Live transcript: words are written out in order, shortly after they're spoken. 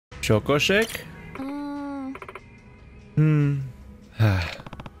Shoko Shake?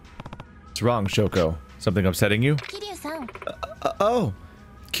 What's wrong, Shoko? Something upsetting you? Kiryu-san. Oh,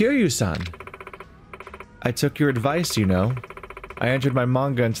 Kiryu-san. I took your advice, you know. I entered my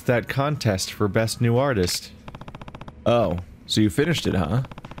manga into that contest for Best New Artist. Oh, so you finished it, huh?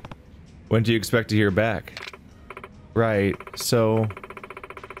 When do you expect to hear back? Right, so...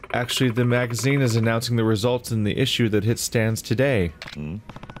 Actually, the magazine is announcing the results in the issue that hit stands today.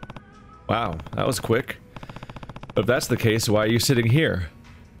 Wow, that was quick. If that's the case, why are you sitting here?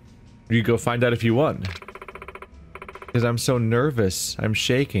 You go find out if you won. Because I'm so nervous. I'm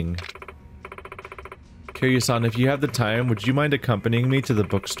shaking. Kiryu-san, if you have the time, would you mind accompanying me to the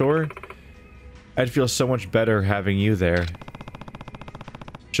bookstore? I'd feel so much better having you there.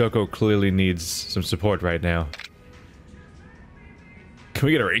 Shoko clearly needs some support right now. Can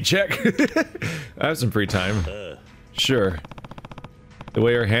we get a raid check? I have some free time. Sure. The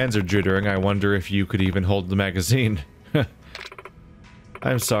way your hands are jittering, I wonder if you could even hold the magazine.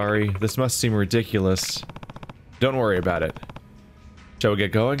 I'm sorry, this must seem ridiculous. Don't worry about it. Shall we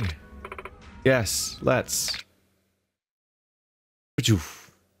get going? Yes, let's.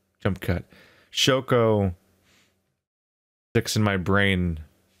 Jump cut. Shoko sticks in my brain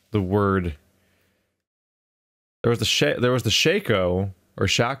the word. There was the Shako or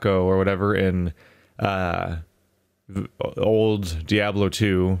Shako or whatever in old Diablo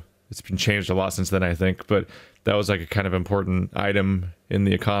 2. It's been changed a lot since then, I think, but that was like a kind of important item in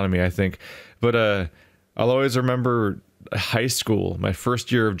the economy, I think. But I'll always remember high school, my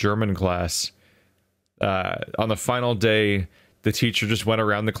first year of German class. On the final day, the teacher just went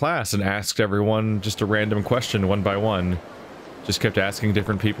around the class and asked everyone just a random question one by one. Just kept asking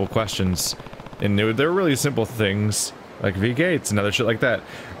different people questions. And they were really simple things, like V Gates and other shit like that.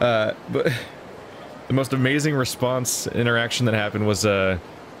 But the most amazing response interaction that happened was, there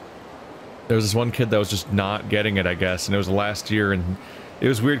was this one kid that was just not getting it, I guess, and it was last year, and it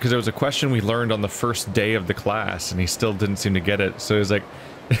was weird because it was a question we learned on the first day of the class, and he still didn't seem to get it, so he was like,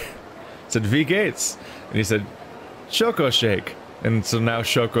 said V Gates, and he said, Shoko Shake, and so now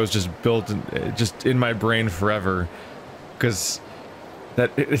Shoko's just built, just in my brain forever, because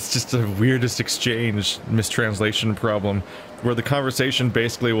it's just the weirdest exchange, mistranslation problem, where the conversation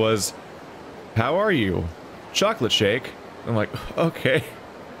basically was, how are you? Chocolate Shake? I'm like, okay.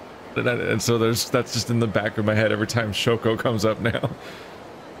 And so that's just in the back of my head every time Shoko comes up now.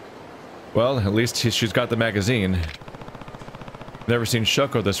 Well, at least she's got the magazine. Never seen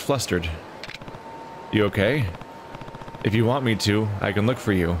Shoko this flustered. You okay? If you want me to, I can look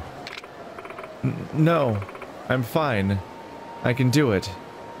for you. No, I'm fine. I can do it.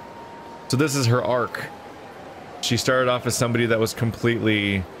 So this is her arc. She started off as somebody that was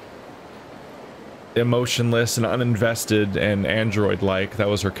completely emotionless and uninvested and android-like. That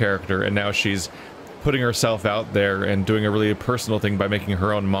was her character, and now she's putting herself out there and doing a really personal thing by making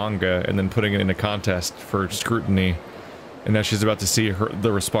her own manga and then putting it in a contest for scrutiny. And now she's about to see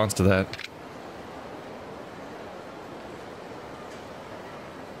the response to that.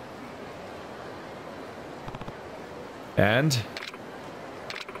 And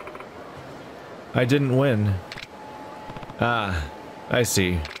I didn't win. Ah, I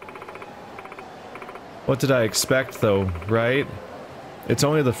see. What did I expect, though, right? It's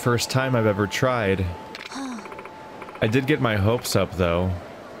only the first time I've ever tried. I did get my hopes up, though.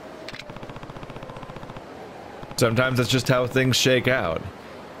 Sometimes that's just how things shake out.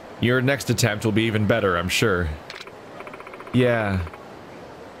 Your next attempt will be even better, I'm sure. Yeah,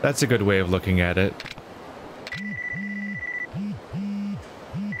 that's a good way of looking at it.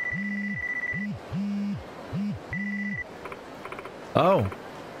 Oh.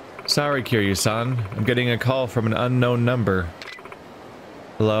 Sorry, Kiryu-san. I'm getting a call from an unknown number.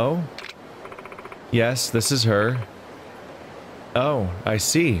 Hello? Yes, this is her. Oh, I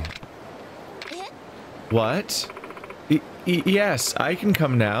see. What? Yes, I can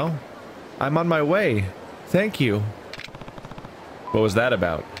come now. I'm on my way. Thank you. What was that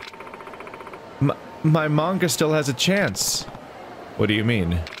about? My manga still has a chance. What do you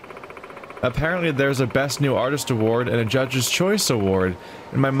mean? Apparently there's a Best New Artist Award and a Judge's Choice Award,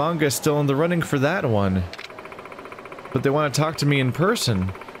 and my manga is still in the running for that one. But they want to talk to me in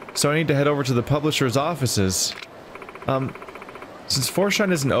person, so I need to head over to the publisher's offices. Since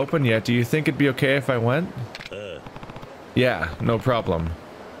Forshine isn't open yet, do you think it'd be okay if I went? Yeah, no problem.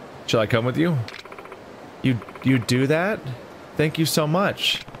 Shall I come with you? You do that? Thank you so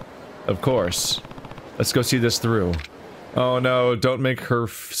much. Of course. Let's go see this through. Oh no, don't make her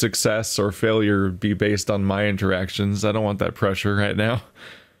success or failure be based on my interactions. I don't want that pressure right now.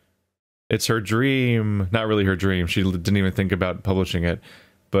 It's her dream. Not really her dream. She didn't even think about publishing it.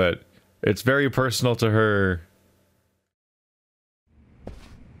 but it's very personal to her.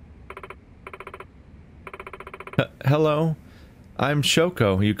 Hello, I'm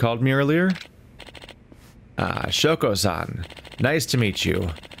Shoko. You called me earlier? Ah, Shoko-san. Nice to meet you.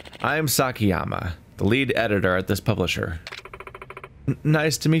 I'm Sakiyama, the lead editor at this publisher.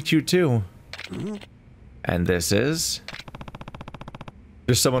 Nice to meet you too. And this is?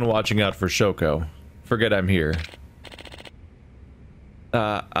 There's someone watching out for Shoko. Forget I'm here.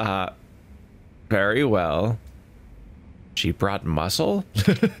 Very well. She brought muscle?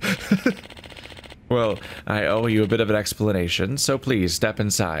 Well, I owe you a bit of an explanation, so please step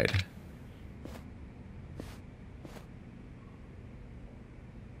inside.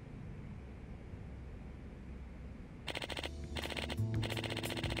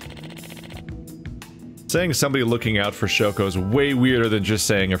 Saying somebody looking out for Shoko is way weirder than just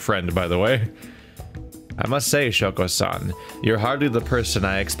saying a friend, by the way. I must say, Shoko-san, you're hardly the person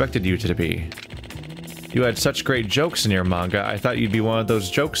I expected you to be. You had such great jokes in your manga, I thought you'd be one of those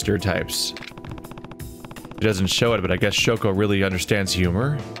jokester types. It doesn't show it, but I guess Shoko really understands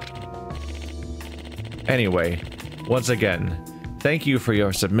humor. Anyway, once again, thank you for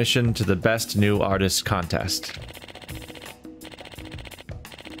your submission to the Best New Artist contest.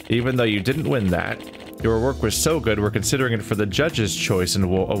 Even though you didn't win that, your work was so good we're considering it for the Judge's Choice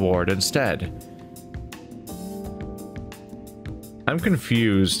Award instead. I'm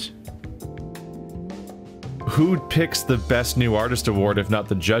confused. Who picks the Best New Artist award if not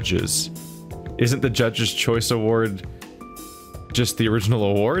the judges? Isn't the Judge's Choice Award just the original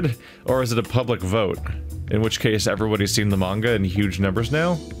award? Or is it a public vote? In which case everybody's seen the manga in huge numbers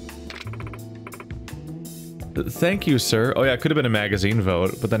now? Thank you, sir. Oh yeah, it could have been a magazine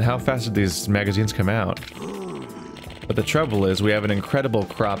vote, but then how fast did these magazines come out? But the trouble is, we have an incredible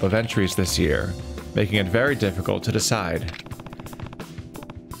crop of entries this year, making it very difficult to decide.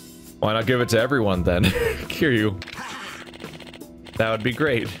 Why not give it to everyone then? Kiryu. That would be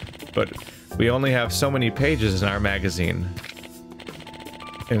great, but we only have so many pages in our magazine.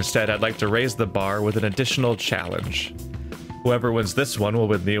 Instead, I'd like to raise the bar with an additional challenge. Whoever wins this one will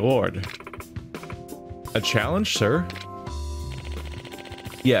win the award. A challenge, sir?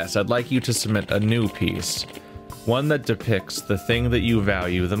 Yes, I'd like you to submit a new piece. One that depicts the thing that you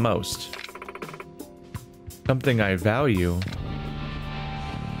value the most. Something I value?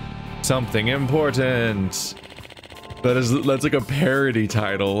 Something important! That's like a parody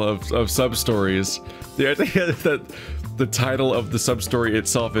title of sub-stories. The idea that the title of the sub-story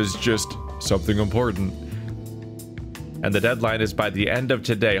itself is just something important. And the deadline is by the end of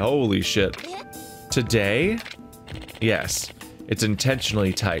today. Holy shit. Today? Yes. It's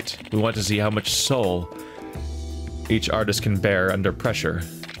intentionally tight. We want to see how much soul each artist can bear under pressure.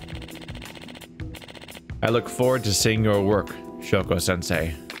 I look forward to seeing your work,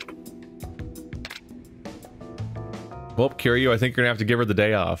 Shoko-sensei. Well, Kiryu, I think you're gonna have to give her the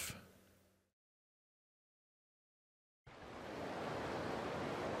day off.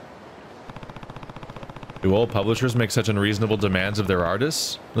 Do all publishers make such unreasonable demands of their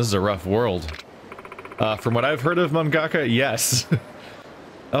artists? This is a rough world. From what I've heard of mangaka, yes.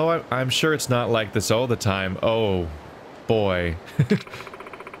 Oh, I'm sure it's not like this all the time. Oh, boy.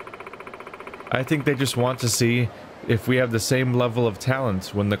 I think they just want to see if we have the same level of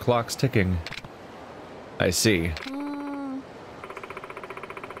talent when the clock's ticking. I see.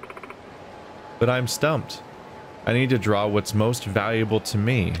 But I'm stumped. I need to draw what's most valuable to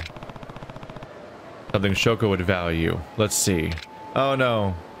me. Something Shoko would value. Let's see. Oh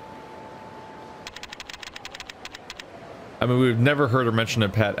no. I mean, we've never heard her mention a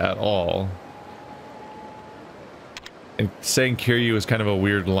pet at all. And saying Kiryu is kind of a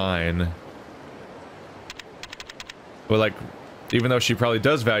weird line. But like, even though she probably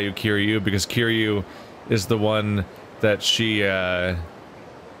does value Kiryu, because Kiryu is the one that she, that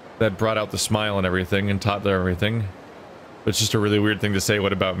brought out the smile and everything and taught her everything. It's just a really weird thing to say,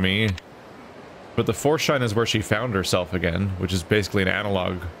 what about me? But the Force Shine is where she found herself again, which is basically an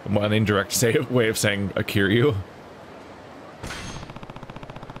analog, an indirect way of saying a Kiryu.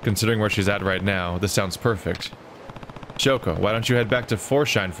 Considering where she's at right now, this sounds perfect. Shoko, why don't you head back to Force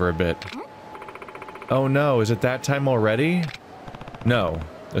Shine for a bit? Oh no, is it that time already? No,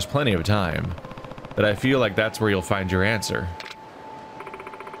 there's plenty of time. But I feel like that's where you'll find your answer.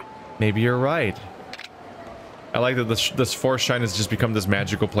 Maybe you're right. I like that this Force Shine has just become this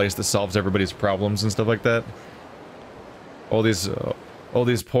magical place that solves everybody's problems and stuff like that. All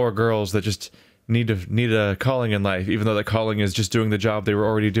these poor girls that just need a calling in life, even though that calling is just doing the job they were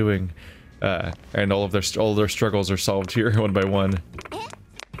already doing, and all their struggles are solved here one by one.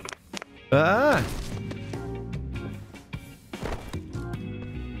 Ah!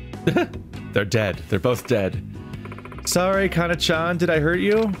 They're dead. They're both dead. Sorry, Kana-chan, did I hurt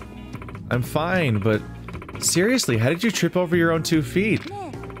you? I'm fine, but seriously, how did you trip over your own 2 feet?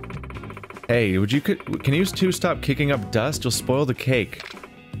 Hey, can you two stop kicking up dust? You'll spoil the cake.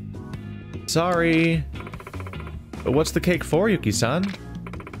 Sorry. But what's the cake for, Yuki-san?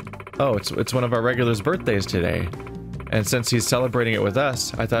 Oh, it's one of our regulars' birthdays today. And since he's celebrating it with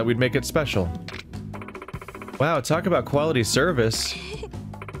us, I thought we'd make it special. Wow, talk about quality service.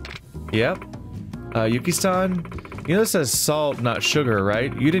 Yep. Yuki-san, you know this says salt, not sugar,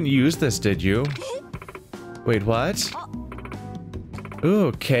 right? You didn't use this, did you? Wait, what?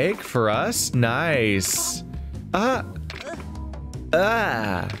 Ooh, cake for us? Nice.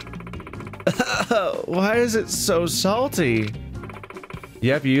 Why is it so salty?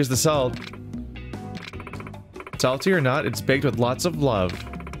 Yep, you use the salt. Salty or not, it's baked with lots of love.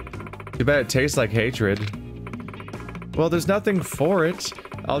 Too bad it tastes like hatred. Well, there's nothing for it.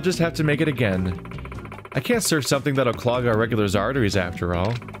 I'll just have to make it again. I can't serve something that'll clog our regulars' arteries after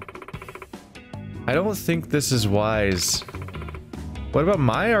all. I don't think this is wise. What about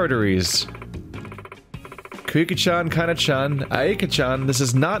my arteries? Kuyuki-chan, Kana-chan, Aika-chan, this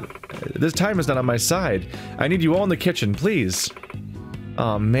time is not on my side. I need you all in the kitchen, please.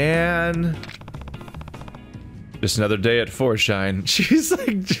 Aw, man. Just another day at Foreshine. She's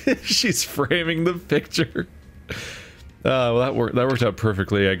like, she's framing the picture. Well, that worked out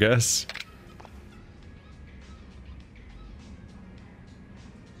perfectly, I guess.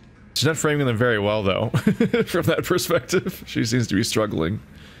 She's not framing them very well, though. From that perspective, she seems to be struggling.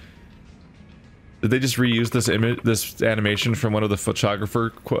 Did they just reuse this animation from one of the photographer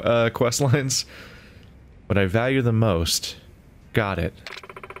quest lines? What I value the most. Got it.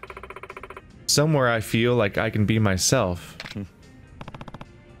 Somewhere I feel like I can be myself.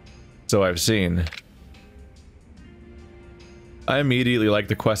 So I've seen. I immediately like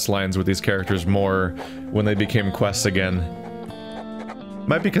the quest lines with these characters more when they became quests again.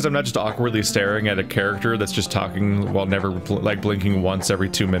 Might be because I'm not just awkwardly staring at a character that's just talking while never blinking once every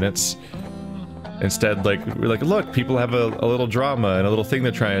 2 minutes. Instead, like, we're like, look, people have a little drama and a little thing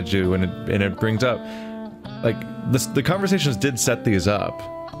they're trying to do, and it brings up, like, the conversations did set these up,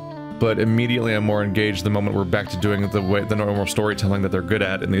 but immediately I'm more engaged the moment we're back to doing the normal storytelling that they're good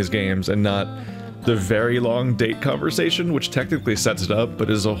at in these games, and not the very long date conversation, which technically sets it up,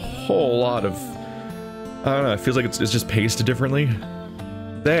 but is a whole lot of, I don't know, it feels like it's just paced differently.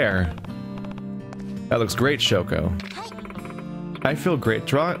 There. That looks great, Shoko. I felt great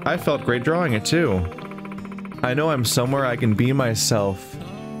drawing it too. I know I'm somewhere I can be myself,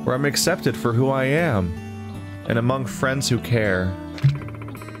 where I'm accepted for who I am, and among friends who care.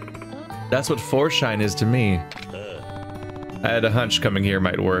 That's what Foreshine is to me. I had a hunch coming here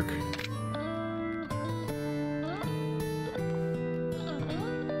might work.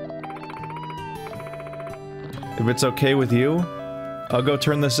 If it's okay with you, I'll go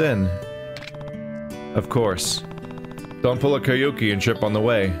turn this in. Of course. Don't pull a Kayuki and trip on the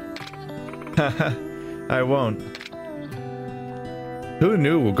way. Haha, I won't. Who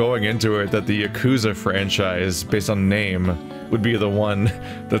knew going into it that the Yakuza franchise, based on name, would be the one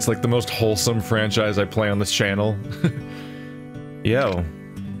that's like the most wholesome franchise I play on this channel? Yo.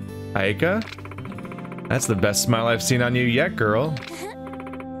 Aika? That's the best smile I've seen on you yet, girl.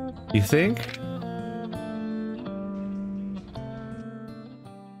 You think?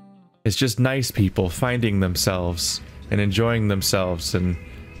 It's just nice people finding themselves and enjoying themselves and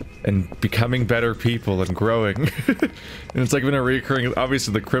becoming better people and growing. And it's like been a recurring,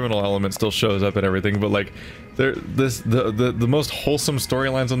 obviously the criminal element still shows up and everything, but like the most wholesome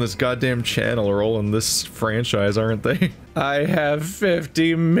storylines on this goddamn channel are all in this franchise, aren't they? I have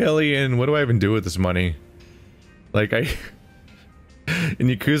 50 million. What do I even do with this money? Like in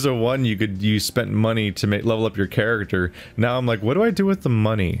Yakuza 1 you spent money to level up your character. Now I'm like, what do I do with the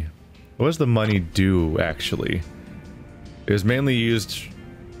money? What does the money do actually? It was mainly used,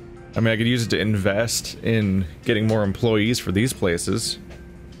 I mean, I could use it to invest in getting more employees for these places.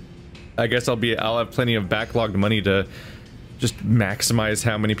 I guess I'll have plenty of backlogged money to just maximize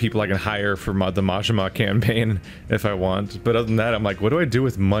how many people I can hire for the Majima campaign if I want. But other than that, I'm like, what do I do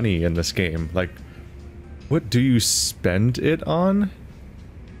with money in this game? Like, what do you spend it on?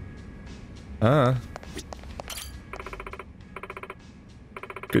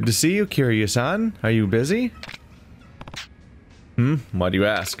 Good to see you, Kiryu-san. Are you busy? Why do you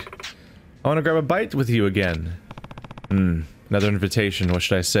ask? I want to grab a bite with you again. Another invitation, what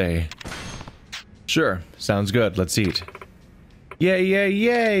should I say? Sure, sounds good, let's eat. Yay, yay,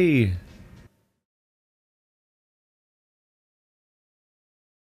 yay!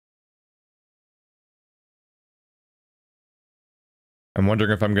 I'm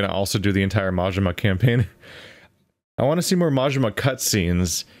wondering if I'm going to also do the entire Majima campaign. I want to see more Majima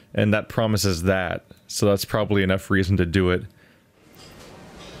cutscenes, and that promises that, so that's probably enough reason to do it.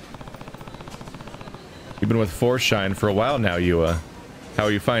 You've been with Force Shine for a while now, Yua. How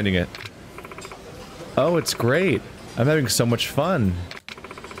are you finding it? Oh, it's great. I'm having so much fun.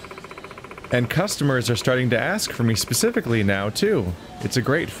 And customers are starting to ask for me specifically now, too. It's a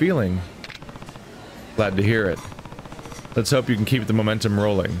great feeling. Glad to hear it. Let's hope you can keep the momentum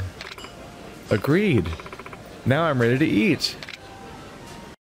rolling. Agreed. Now I'm ready to eat.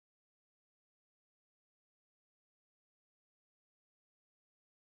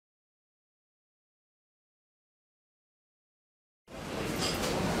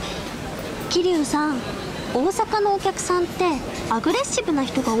 Kiryu さん、大阪のお客さんってアグレッシブな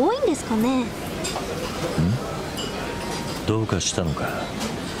人が多いんですかね？どうかしたのか？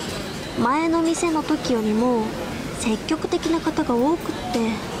前の店の時よりも積極的な方が多くっ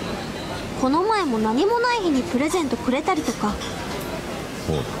て、この前も何もない日にプレゼントくれたりとか。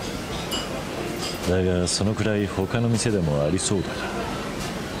ほうだがそのくらい他の店でもありそうだな。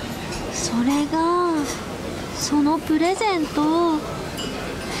それがそのプレゼント、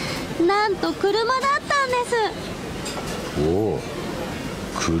なんと車だったんです。おお、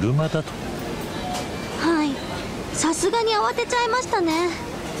車だと。はい、さすがに慌てちゃいましたね。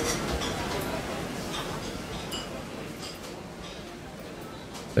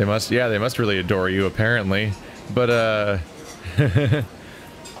They must, yeah, they must really adore you, apparently. But, I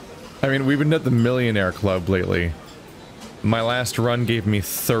mean, we've been at the Millionaire Club lately. My last run gave me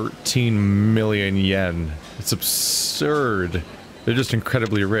 13 million yen. It's absurd. They're just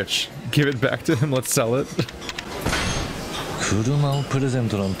incredibly rich. Give it back to him, let's sell it. 車をプレゼン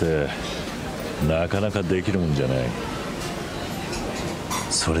トなんてなかなかできるもんじゃない。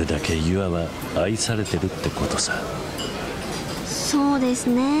それだけユアは愛されてるってことさ。そうです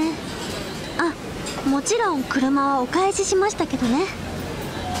ね。あ、もちろん車はお返ししましたけどね。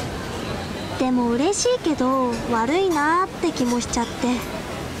でも嬉しいけど悪いなって気もしちゃって、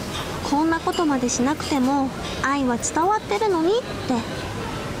こんなことまでしなくても愛は伝わってるのにっ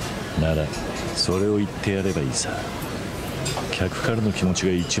て。ならそれを言ってやればいいさ。客からの気持ち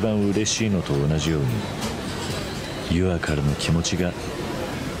が一番嬉しいのと同じように、ユアからの気持ちが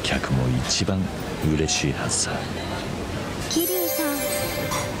客も一番嬉しいはずさ。桐生さ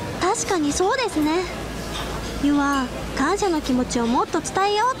ん、確かにそうですね。ユア、感謝の気持ちをもっと伝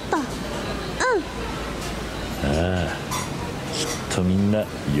えようっと。ああ、きっとみんな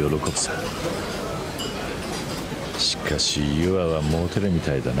喜ぶさ。しかしユアはモテるみ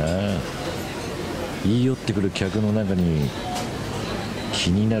たいだな。言い寄ってくる客の中に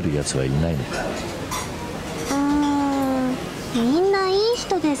気になるやつはいないのか？みんないい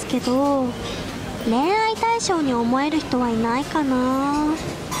人ですけど、恋愛対象に思える人はいないかな。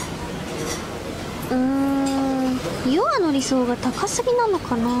ユアの理想が高すぎなの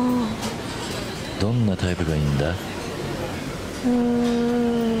かな。どんなタイプがいいんだ？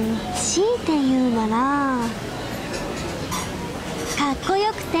強いて言うなら、かっこ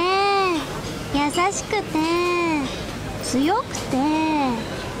よくて優しくて強くて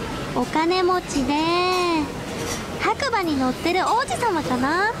お金持ちで白馬に乗ってる王子様か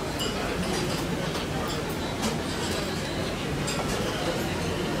な。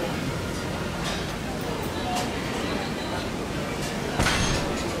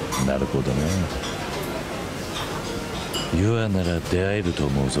なるほどね。ユアなら出会えると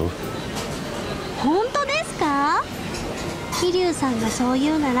思うぞ。本当ですか？桐生さんがそう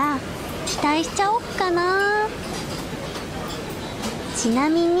言うなら期待しちゃおっかな。ちな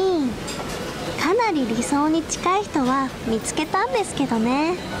みにかなり理想に近い人は見つけたんですけど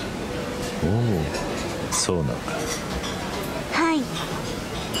ね。おお、そうなのか。はい、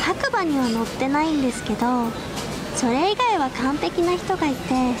白馬には乗ってないんですけど、それ以外は完璧な人がい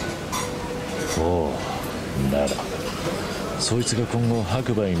て。おお、ならそいつが今後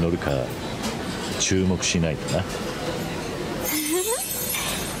白馬に乗るか注目しないとな。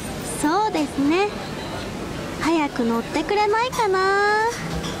そうですね。早く乗ってくれないかな、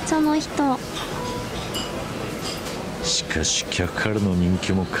その人。しかし客からの人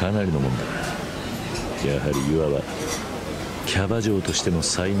気もかなりのもんだな。やはりユアはキャバ嬢としての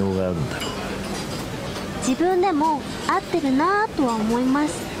才能があるんだろう。自分でも合ってるなぁとは思いま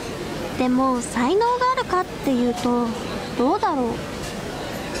す。でも才能があるかっていうとどうだろう。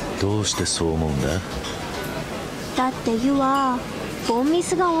どうしてそう思うんだ？だってユはボンミ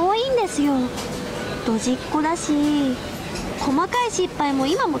スが多いんですよ。ドジっ子だし、細かい失敗も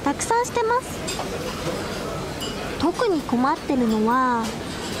今もたくさんしてます。特に困ってるのは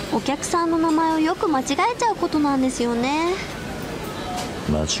お客さんの名前をよく間違えちゃうことなんですよね。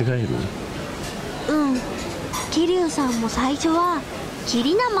間違える？うん、桐生さんも最初は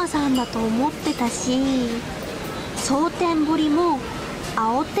桐生さんだと思ってたし、蒼天堀も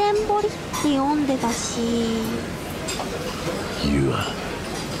青天堀って読んでたし。ユア。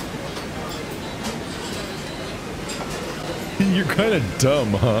You're kind of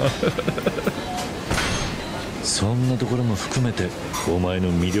dumb, huh? そんなところも含めてお前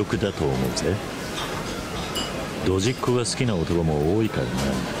の魅力だと思うぜ。ドジっ子が好きな男も多いからな。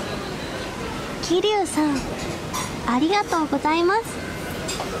桐生さん、ありがとうございます。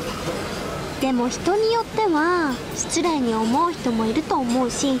でも人によっては失礼に思う人もいると思う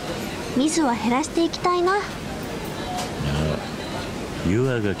し、ミスは減らしていきたいな。ユ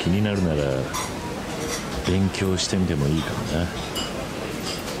アが気になるなら勉強してみてもいいかもな。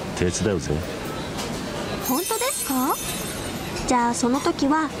手伝うぜ。本当ですか？じゃあその時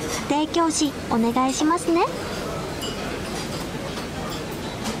は家庭教師お願いしますね。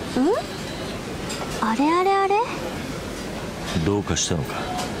あれあれあれ、どうかしたのか？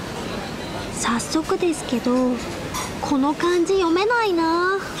早速ですけど、この漢字読めない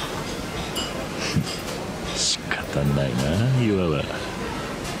な。仕方ないな、ユアは。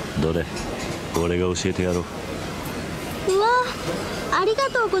どれ、俺が教えてやろう。うわ、ありが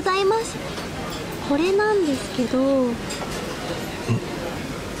とうございます。これなんですけど、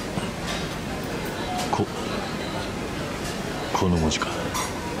この文字か。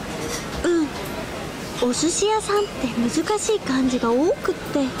お寿司屋さんって難しい漢字が多くっ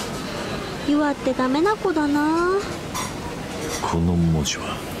て、ユアってダメな子だな。この文字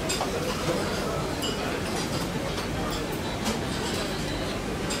は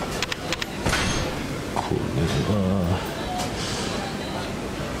これは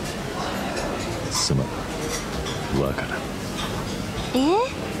すまん、わからん。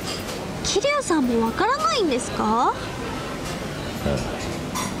桐生さんもわからないんですか？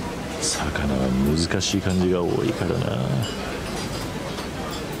魚は難しい漢字が多いからな。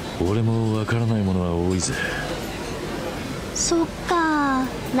俺もわからないものは多いぜ。そっか、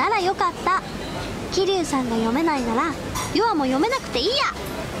ならよかった。桐生さんが読めないならユアも読めなくていいや。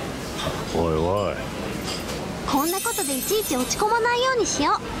おいおい、こんなことでいちいち落ち込まないようにし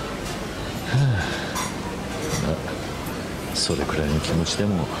よう。それくらいの気持ちで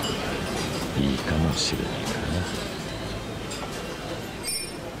もいいかもしれないかな。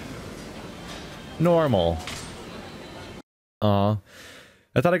Normal. Aw.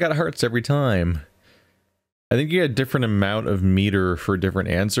 I thought I got hearts every time. I think you get a different amount of meter for different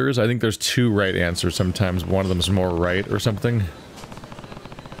answers. I think there's 2 right answers sometimes. One of them's more right or something.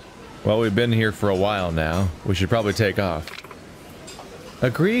 Well, we've been here for a while now. We should probably take off.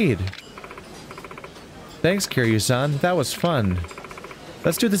 Agreed. Thanks, Kiryu-san. That was fun.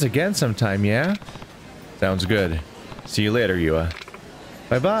 Let's do this again sometime, yeah? Sounds good. See you later, Yua.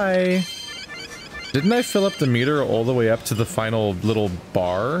 Bye-bye. Didn't I fill up the meter all the way up to the final little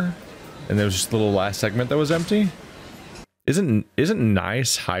bar? And there was just a little last segment that was empty? Isn't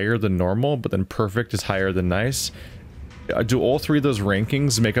nice higher than normal, but then perfect is higher than nice? Do all 3 of those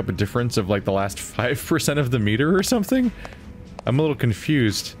rankings make up a difference of like the last 5% of the meter or something? I'm a little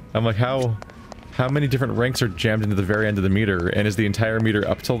confused. I'm like, how many different ranks are jammed into the very end of the meter? And is the entire meter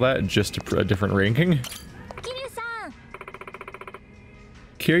up till that just a different ranking?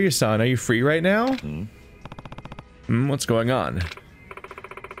 Kiryu-san, are you free right now? What's going on?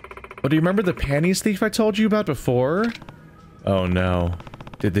 Well, do you remember the panties thief I told you about before? Oh no.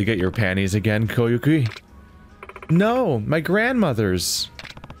 Did they get your panties again, Koyuki? No, my grandmother's.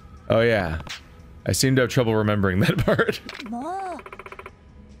 Oh yeah. I seem to have trouble remembering that part.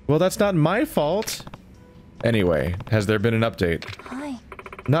 Well, that's not my fault. Anyway, has there been an update?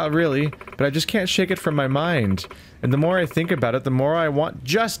 Not really, but I just can't shake it from my mind. And the more I think about it, the more I want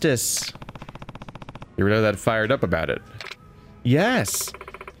justice. You're really that fired up about it? Yes.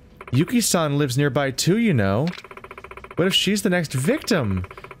 Yuki-san lives nearby too, you know. What if she's the next victim?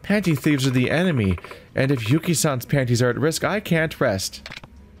 Panty thieves are the enemy, and if Yuki-san's panties are at risk, I can't rest.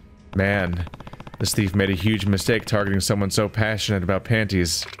 Man, this thief made a huge mistake targeting someone so passionate about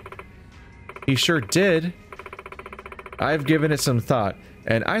panties. He sure did. I've given it some thought,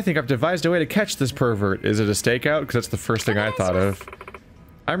 and I think I've devised a way to catch this pervert. Is it a stakeout? Because that's the first thing I thought of.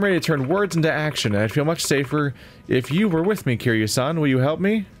 I'm ready to turn words into action, and I'd feel much safer if you were with me, Kiryu-san. Will you help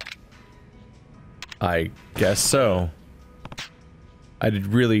me? I guess so. I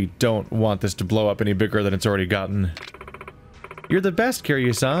really don't want this to blow up any bigger than it's already gotten. You're the best,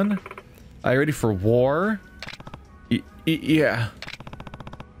 Kiryu-san. Are you ready for war? Yeah.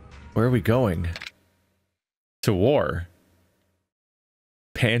 Where are we going? To war.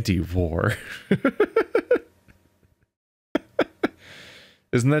 Panty war.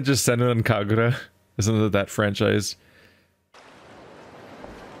 Isn't that just Senran and Kagura? Isn't it that franchise?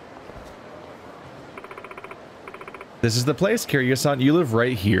 This is the place, Kiryu-san. You live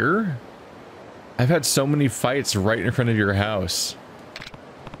right here? I've had so many fights right in front of your house.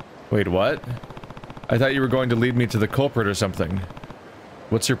 Wait, what? I thought you were going to lead me to the culprit or something.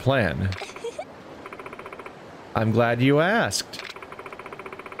 What's your plan? I'm glad you asked.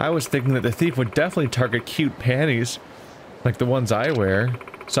 I was thinking that the thief would definitely target cute panties, like the ones I wear.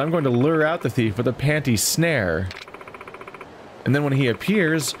 So I'm going to lure out the thief with a panty snare. And then when he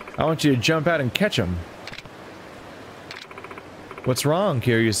appears, I want you to jump out and catch him. What's wrong,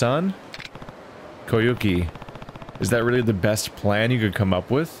 Kiryu-san? Koyuki, is that really the best plan you could come up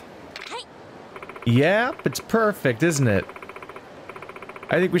with? Yep, it's perfect, isn't it?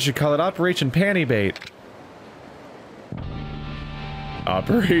 I think we should call it Operation Panty Bait.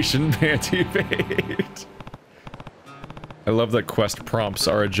 Operation Panty Bait. I love that quest prompts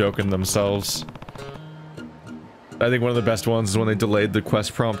are a joke in themselves. I think one of the best ones is when they delayed the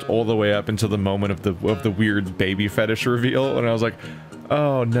quest prompt all the way up until the moment of the weird baby fetish reveal, and I was like,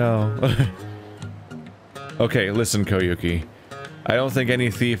 oh no. Okay, listen, Koyuki. I don't think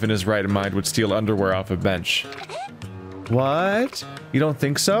any thief in his right mind would steal underwear off a bench. What? You don't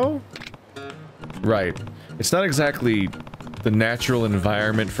think so? Right. It's not exactly the natural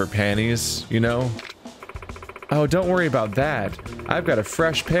environment for panties, you know? Oh, don't worry about that. I've got a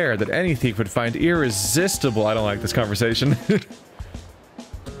fresh pair that any thief would find irresistible. I don't like this conversation.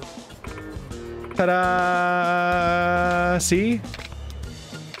 Ta-da! See?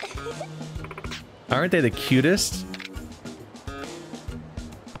 Aren't they the cutest?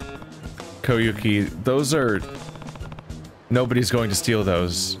 Koyuki, those are... Nobody's going to steal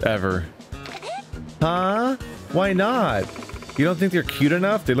those, ever. Huh? Why not? You don't think they're cute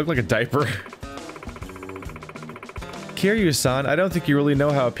enough? They look like a diaper. Kiryu-san, I don't think you really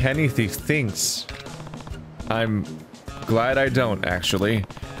know how a panty thief thinks. I'm glad I don't, actually.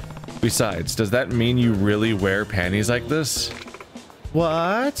 Besides, does that mean you really wear panties like this?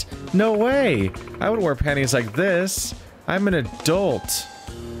 What? No way! I would wear panties like this. I'm an adult.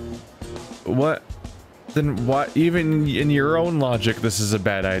 What? Then what? Even in your own logic, this is a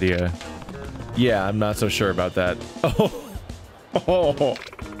bad idea. Yeah, I'm not so sure about that. Oh. Oh.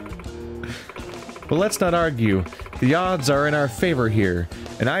 Well, let's not argue. The odds are in our favor here,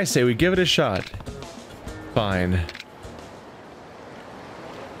 and I say we give it a shot. Fine.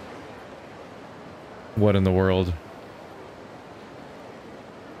 What in the world?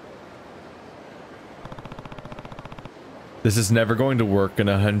 This is never going to work in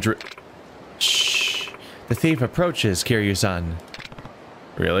 100... Shh. The thief approaches, Kiryu-san.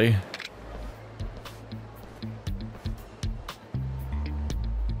 Really?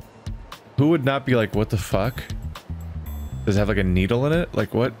 Who would not be like, what the fuck? Does it have like a needle in it?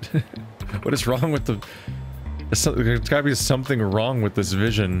 Like what? What is wrong with the... There's gotta be something wrong with this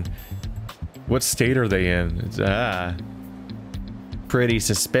vision. What state are they in? It's, pretty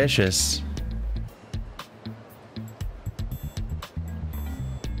suspicious.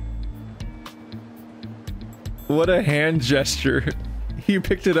 What a hand gesture. He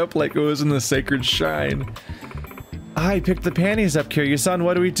picked it up like it was in the sacred shrine. I picked the panties up, Kiryu-san.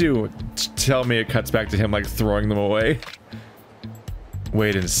 What do we do? Tell me it cuts back to him like throwing them away.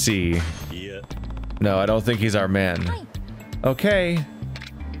 Wait and see. Yeah. No, I don't think he's our man. Okay.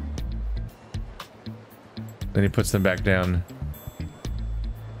 Then he puts them back down.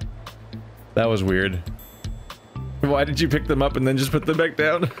 That was weird. Why did you pick them up and then just put them back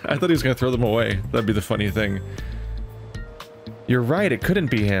down? I thought he was gonna throw them away. That'd be the funny thing. You're right, it couldn't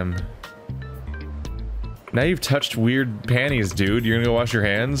be him. Now you've touched weird panties, dude. You're gonna go wash your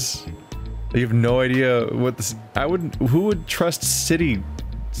hands? You have no idea what this... Who would trust city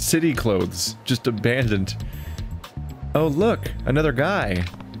clothes? Just abandoned. Oh, look! Another guy.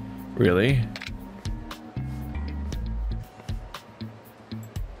 Really?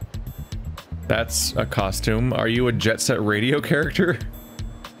 That's a costume. Are you a Jet Set Radio character?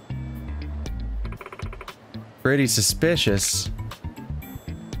 Pretty suspicious.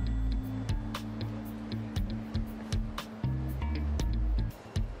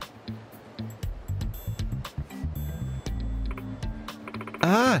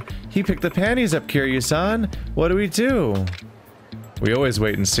 Ah! He picked the panties up, Kiryu-san! What do we do? We always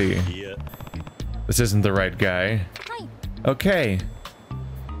wait and see. Yeah. This isn't the right guy. Hi. Okay.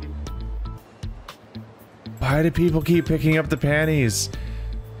 Why do people keep picking up the panties?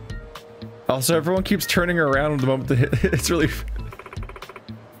 Also, everyone keeps turning around the moment they hit. It's really...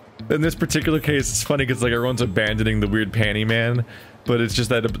 In this particular case, it's funny because like everyone's abandoning the weird panty man, but it's just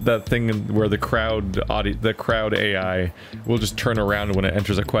that thing where the crowd AI will just turn around when it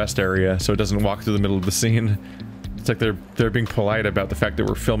enters a quest area, so it doesn't walk through the middle of the scene. It's like they're being polite about the fact that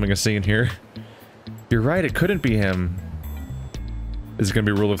we're filming a scene here. You're right, it couldn't be him. Is it gonna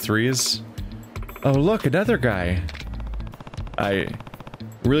be rule of threes? Oh look, another guy. I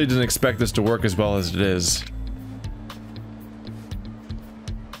really didn't expect this to work as well as it is.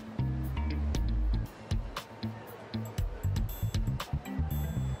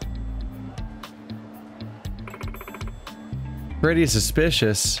 Pretty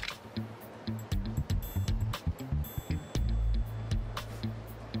suspicious.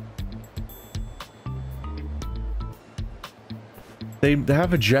 They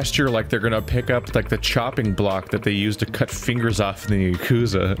have a gesture like they're gonna pick up like the chopping block that they use to cut fingers off in the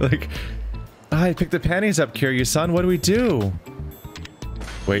Yakuza. Like, I picked the panties up, Kiryu-san, what do we do?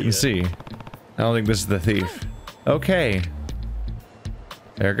 Wait and see. I don't think this is the thief. Okay.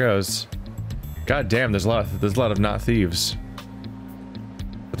 There it goes. God damn, there's a lot of not thieves.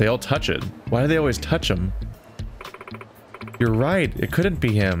 But they all touch it. Why do they always touch him? You're right, it couldn't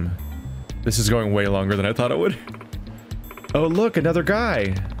be him. This is going way longer than I thought it would. Oh look, another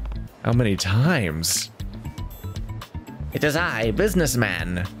guy! How many times? It is I,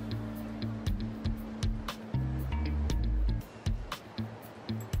 businessman.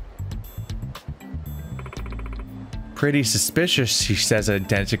 Pretty suspicious, she says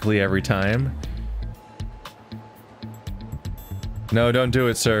identically every time. No, don't do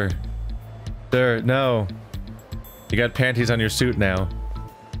it, sir. Sir, no. You got panties on your suit now.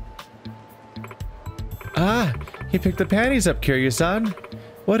 Ah! He picked the panties up, Kiryu-san.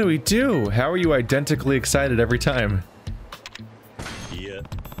 What do we do? How are you identically excited every time? Yeah.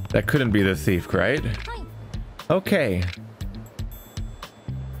 That couldn't be the thief, right? Okay.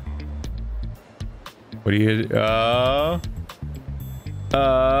 What do you...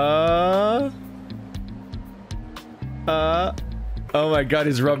 Oh my god,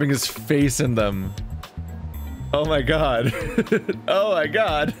 he's rubbing his face in them. Oh my god. Oh my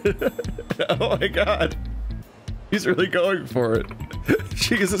god. Oh my god. He's really going for it.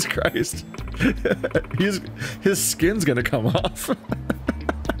 Jesus Christ. His skin's gonna come off.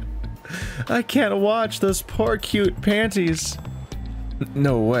 I can't watch those poor cute panties.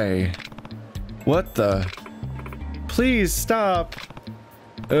 No way. What the? Please stop.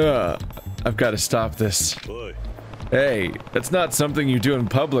 I've got to stop this. Boy. Hey, that's not something you do in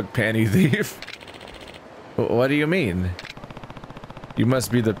public, panty thief. What do you mean? You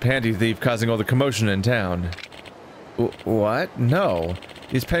must be the panty thief causing all the commotion in town. What? No.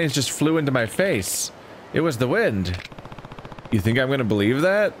 These pennies just flew into my face. It was the wind. You think I'm gonna believe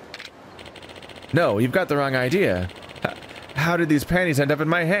that? No, you've got the wrong idea. How did these panties end up in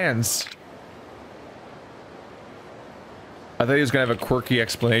my hands? I thought he was gonna have a quirky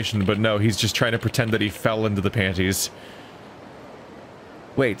explanation, but no, he's just trying to pretend that he fell into the panties.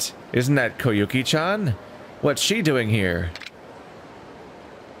 Wait, isn't that Koyuki-chan? What's she doing here?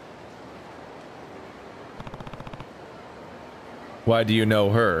 Why do you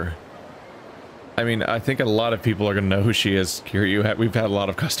know her? I mean, I think a lot of people are gonna know who she is, Kiryu. We've had a lot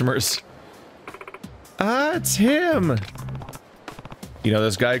of customers. Ah, it's him! You know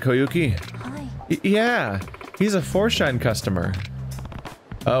this guy, Koyuki? Hi. Yeah, he's a Forshine customer.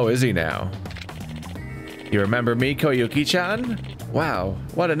 Oh, is he now? You remember me, Koyuki-chan? Wow,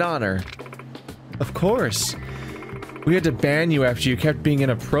 what an honor. Of course. We had to ban you after you kept being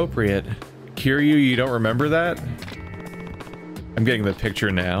inappropriate. Kiryu, you don't remember that? I'm getting the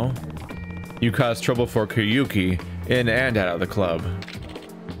picture now. You caused trouble for Koyuki in and out of the club.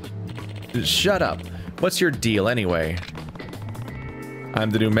 Shut up. What's your deal anyway?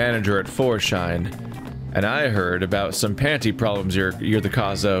 I'm the new manager at Forshine, and I heard about some panty problems you're the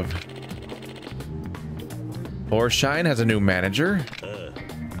cause of. Forshine has a new manager?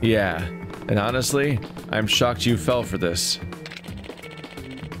 Yeah, and honestly, I'm shocked you fell for this.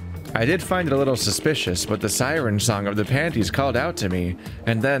 I did find it a little suspicious, but the siren song of the panties called out to me,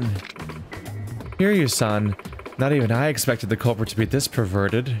 and then... Kiryu-san, not even I expected the culprit to be this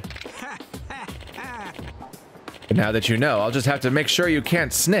perverted. But now that you know, I'll just have to make sure you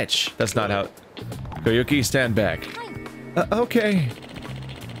can't snitch. That's not how... Koyuki, stand back. Okay.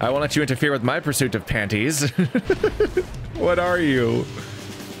 I won't let you interfere with my pursuit of panties. What are you?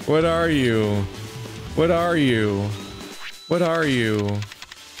 What are you? What are you? What are you?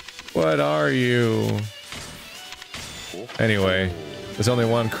 What are you? Anyway, there's only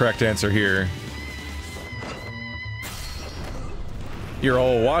one correct answer here. You're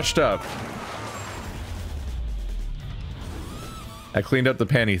all washed up. I cleaned up the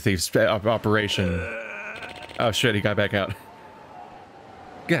panty thief operation. Oh shit, he got back out.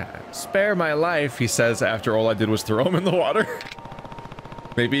 Yeah, spare my life, he says after all I did was throw him in the water.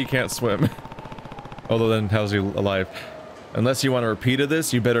 Maybe he can't swim. Although then, how's he alive? Unless you want a repeat of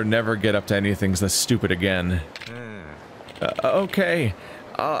this, you better never get up to anything this stupid again. Okay,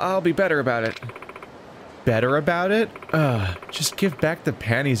 I'll be better about it. Better about it? Just give back the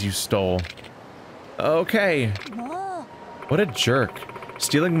panties you stole. Okay. What a jerk.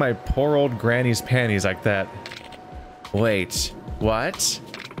 Stealing my poor old granny's panties like that. Wait, what?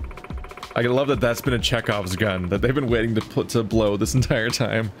 I love that that's been a Chekhov's gun that they've been waiting to blow this entire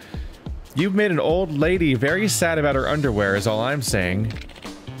time. You've made an old lady very sad about her underwear is all I'm saying.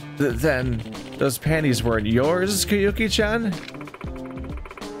 Then, those panties weren't yours, Koyuki-chan?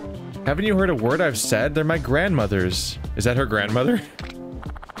 Haven't you heard a word I've said? They're my grandmother's. Is that her grandmother?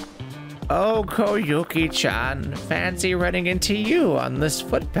 Oh, Koyuki-chan, fancy running into you on this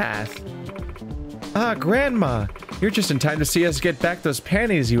footpath. Ah, Grandma, you're just in time to see us get back those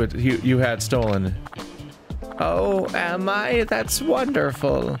panties you had stolen. Oh, am I? That's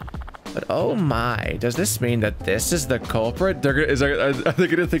wonderful. But oh my, does this mean that this is the culprit? Are they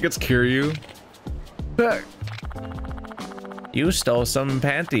gonna think it's Kiryu? You stole some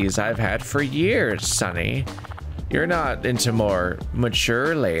panties I've had for years, Sonny. You're not into more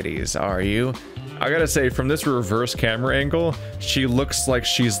mature ladies, are you? I gotta say, from this reverse camera angle, she looks like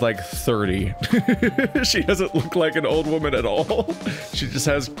she's like 30. She doesn't look like an old woman at all. She just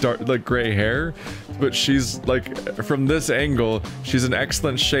has dark, like gray hair, but she's like, from this angle, she's in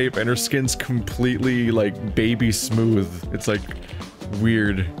excellent shape and her skin's completely like baby smooth. It's like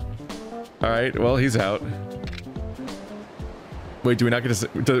weird. All right, well, he's out. Wait, do we not get to see,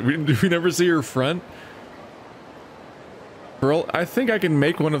 do we never see her front? Girl, I think I can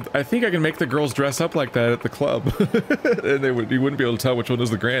make the girls dress up like that at the club. And you wouldn't be able to tell which one is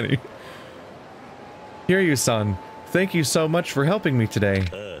the granny. Kiryu-san, thank you so much for helping me today.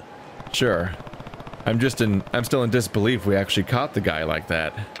 Sure. I'm still in disbelief we actually caught the guy like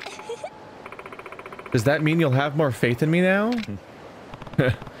that. Does that mean you'll have more faith in me now?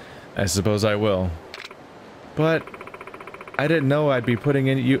 I suppose I will. But I didn't know I'd be putting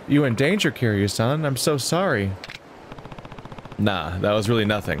you in danger, Kiryu-san. I'm so sorry. Nah, that was really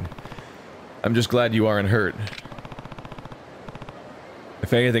nothing. I'm just glad you aren't hurt.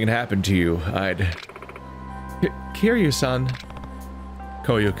 If anything had happened to you, I'd... Kiryu-san.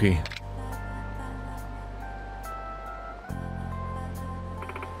 Koyuki.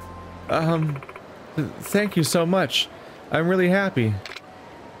 Thank you so much. I'm really happy.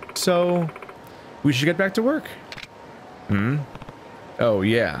 So, we should get back to work. Hmm? Oh,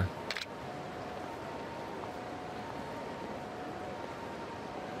 yeah.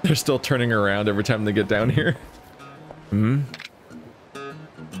 They're still turning around every time they get down here. Hmm?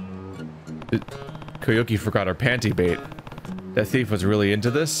 Koyuki forgot her panty bait. That thief was really into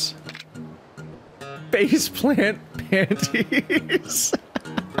this. Face plant panties.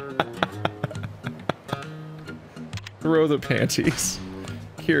 Throw the panties.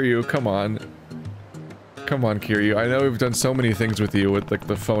 Kiryu, come on. Come on, Kiryu. I know we've done so many things with you with like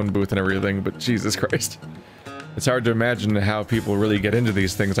the phone booth and everything, but Jesus Christ. It's hard to imagine how people really get into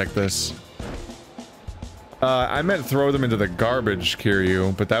these things like this. I meant throw them into the garbage,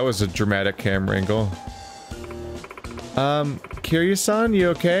 Kiryu, but that was a dramatic camera angle. Kiryu-san, you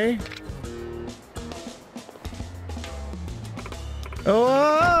okay?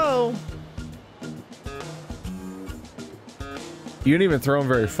 Oh! You didn't even throw him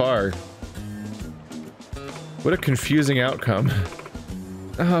very far. What a confusing outcome.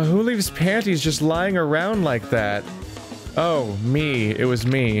 Who leaves panties just lying around like that? Oh, me. It was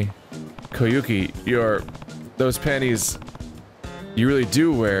me. Koyuki, those panties you really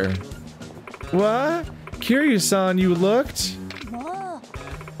do wear. What? Kiryu-san, you looked?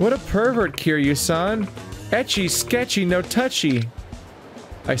 What a pervert, Kiryu-san. Etchy, sketchy, no touchy.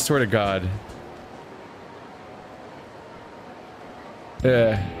 I swear to God.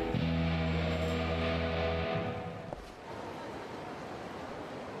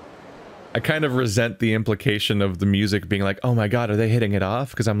 I kind of resent the implication of the music being like, oh my god, are they hitting it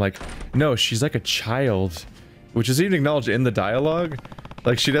off? Because I'm like, no, she's like a child. Which is even acknowledged in the dialogue.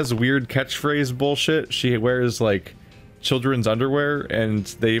 Like, she does weird catchphrase bullshit. She wears, like, children's underwear, and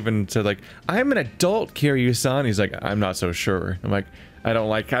they even said, like, I'm an adult, Kiryu-san. He's like, I'm not so sure. I'm like, I don't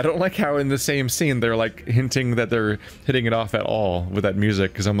like how in the same scene they're, like, hinting that they're hitting it off at all with that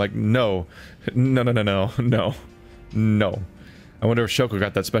music. Because I'm like, no. No. I wonder if Shoko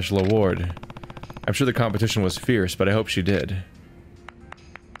got that special award. I'm sure the competition was fierce, but I hope she did.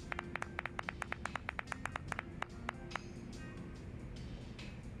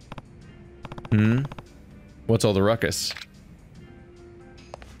 What's all the ruckus?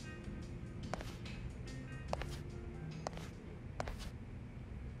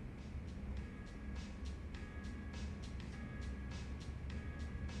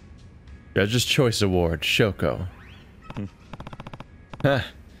 Judge's Choice Award, Shoko. Huh.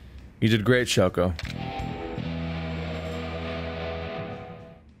 You did great, Shoko.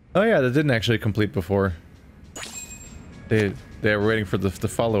 Oh yeah, that didn't actually complete before. They were waiting for the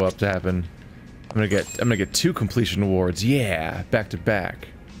follow-up to happen. I'm gonna get 2 completion awards. Yeah, back to back.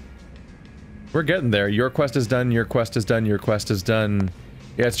 We're getting there. Your quest is done, your quest is done, your quest is done.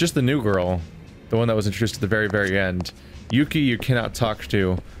 Yeah, it's just the new girl. The one that was introduced at the very, very end. Yuki you cannot talk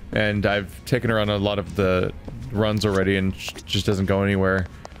to, and I've taken her on a lot of the runs already and just doesn't go anywhere.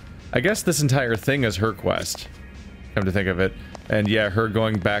 I guess this entire thing is her quest, come to think of it. And yeah, her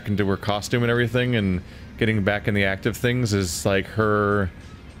going back into her costume and everything and getting back in the active things is like her...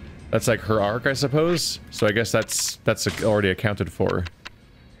 That's like her arc, I suppose? So I guess that's already accounted for.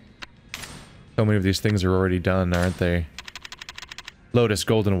 So many of these things are already done, aren't they? Lotus,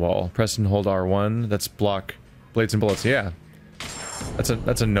 Golden Wall. Press and hold R1. That's block blades and bullets. Yeah. That's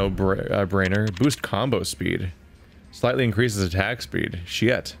a no-brainer. Boost combo speed. Slightly increases attack speed.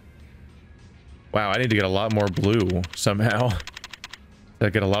 Shit. Wow, I need to get a lot more blue, somehow. I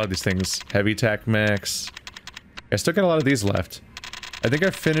get a lot of these things. Heavy attack max. I still got a lot of these left. I think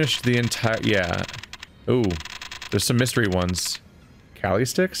I finished the entire... Yeah. Ooh. There's some mystery ones. Cali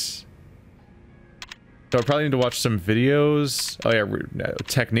sticks? So I probably need to watch some videos. Oh yeah,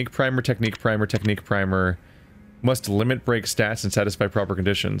 technique primer, technique primer, technique primer. Must limit break stats and satisfy proper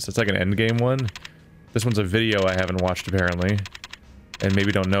conditions. It's like an endgame one. This one's a video I haven't watched apparently. And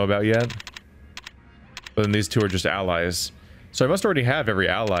maybe don't know about yet. But then these two are just allies. So I must already have every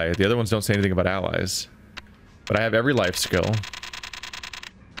ally. The other ones don't say anything about allies. But I have every life skill.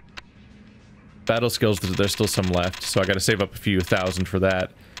 Battle skills, there's still some left. So I gotta save up a few thousand for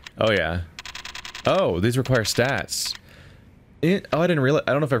that. Oh yeah. Oh, these require stats. Oh, I didn't realize.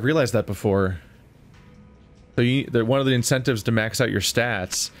 I don't know if I've realized that before. So one of the incentives to max out your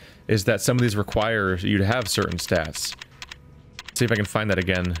stats is that some of these require you to have certain stats. Let's see if I can find that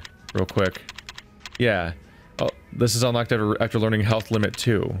again real quick. Yeah. Oh, this is unlocked after learning health limit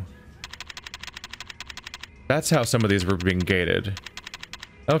 2. That's how some of these were being gated.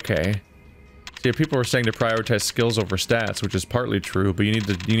 Okay. See, people were saying to prioritize skills over stats, which is partly true, but you need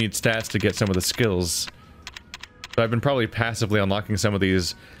stats to get some of the skills. So I've been probably passively unlocking some of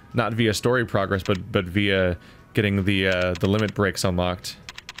these, not via story progress, but via getting the limit breaks unlocked,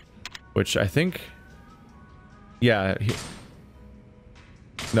 which I think, yeah.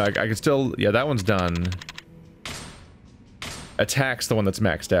 No, I can still, yeah, that one's done. Attack's the one that's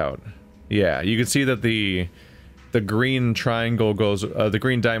maxed out. Yeah, you can see that the green triangle goes, the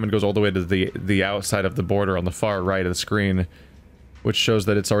green diamond goes all the way to the outside of the border on the far right of the screen, which shows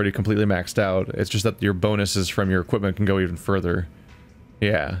that it's already completely maxed out. It's just that your bonuses from your equipment can go even further.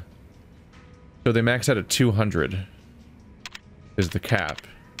 Yeah. So they max out at 200 is the cap.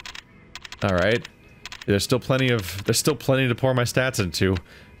 All right. There's still plenty to pour my stats into.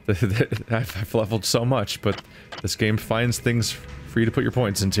 I've leveled so much, but this game finds things for you to put your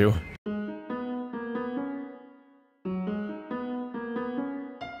points into.